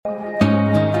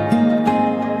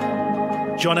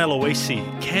John Aloisi,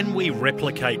 can we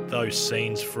replicate those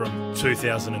scenes from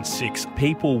 2006?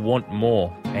 People want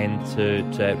more, and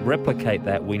to replicate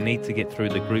that, we need to get through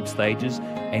the group stages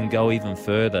and go even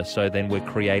further, so then we're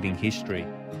creating history.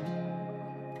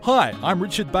 Hi, I'm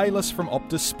Richard Bayliss from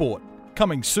Optus Sport.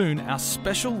 Coming soon, our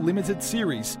special limited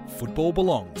series, Football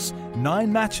Belongs,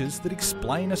 9 matches that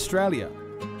explain Australia.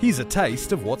 Here's a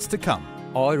taste of what's to come.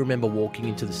 I remember walking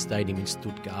into the stadium in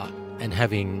Stuttgart and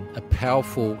having a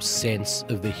powerful sense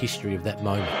of the history of that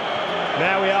moment.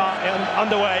 Now we are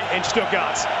underway in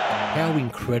Stuttgart. How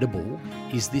incredible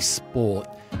is this sport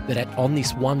that on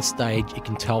this one stage it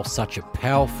can tell such a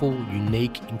powerful,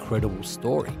 unique, incredible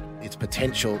story. Its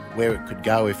potential, where it could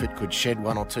go if it could shed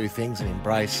one or two things and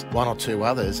embrace one or two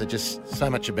others, are just so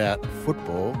much about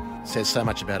football, says so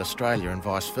much about Australia and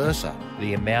vice versa.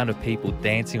 The amount of people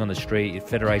dancing on the street,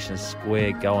 Federation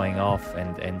Square going off,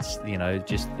 and you know,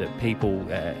 just the people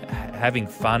having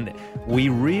fun. We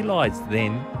realised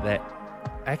then that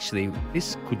actually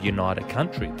this could unite a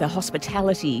country. The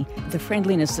hospitality, the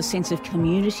friendliness, the sense of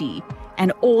community,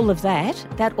 and all of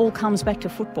that all comes back to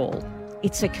football.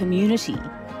 It's a community.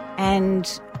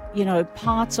 And, you know,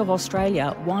 parts of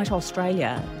Australia, white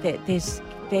Australia,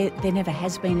 there never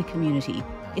has been a community.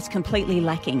 It's completely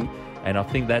lacking. And I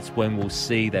think that's when we'll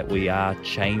see that we are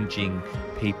changing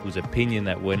people's opinion,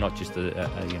 that we're not just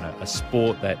a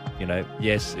sport that, you know,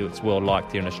 yes, it's well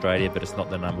liked here in Australia, but it's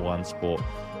not the number one sport.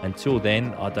 Until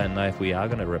then, I don't know if we are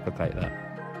going to replicate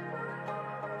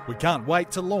that. We can't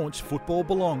wait to launch Football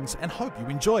Belongs and hope you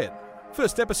enjoy it.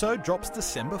 First episode drops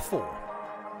December 4.